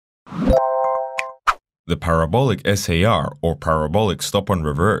The Parabolic SAR, or Parabolic Stop on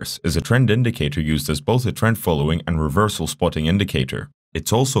Reverse, is a trend indicator used as both a trend following and reversal spotting indicator.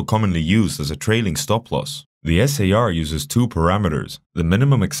 It's also commonly used as a trailing stop loss. The SAR uses two parameters, the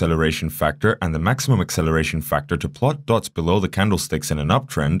minimum acceleration factor and the maximum acceleration factor, to plot dots below the candlesticks in an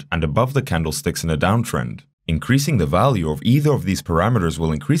uptrend and above the candlesticks in a downtrend. Increasing the value of either of these parameters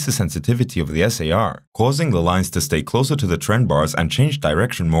will increase the sensitivity of the SAR, causing the lines to stay closer to the trend bars and change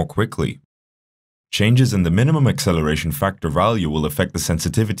direction more quickly. Changes in the minimum acceleration factor value will affect the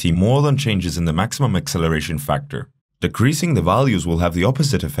sensitivity more than changes in the maximum acceleration factor. Decreasing the values will have the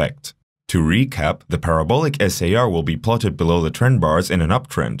opposite effect. To recap, the parabolic SAR will be plotted below the trend bars in an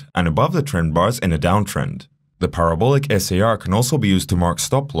uptrend and above the trend bars in a downtrend. The parabolic SAR can also be used to mark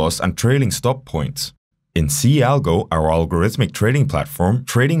stop loss and trailing stop points. In cAlgo, our algorithmic trading platform,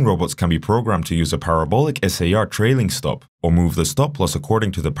 trading robots can be programmed to use a parabolic SAR trailing stop or move the stop loss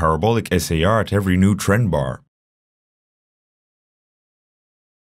according to the parabolic SAR at every new trend bar.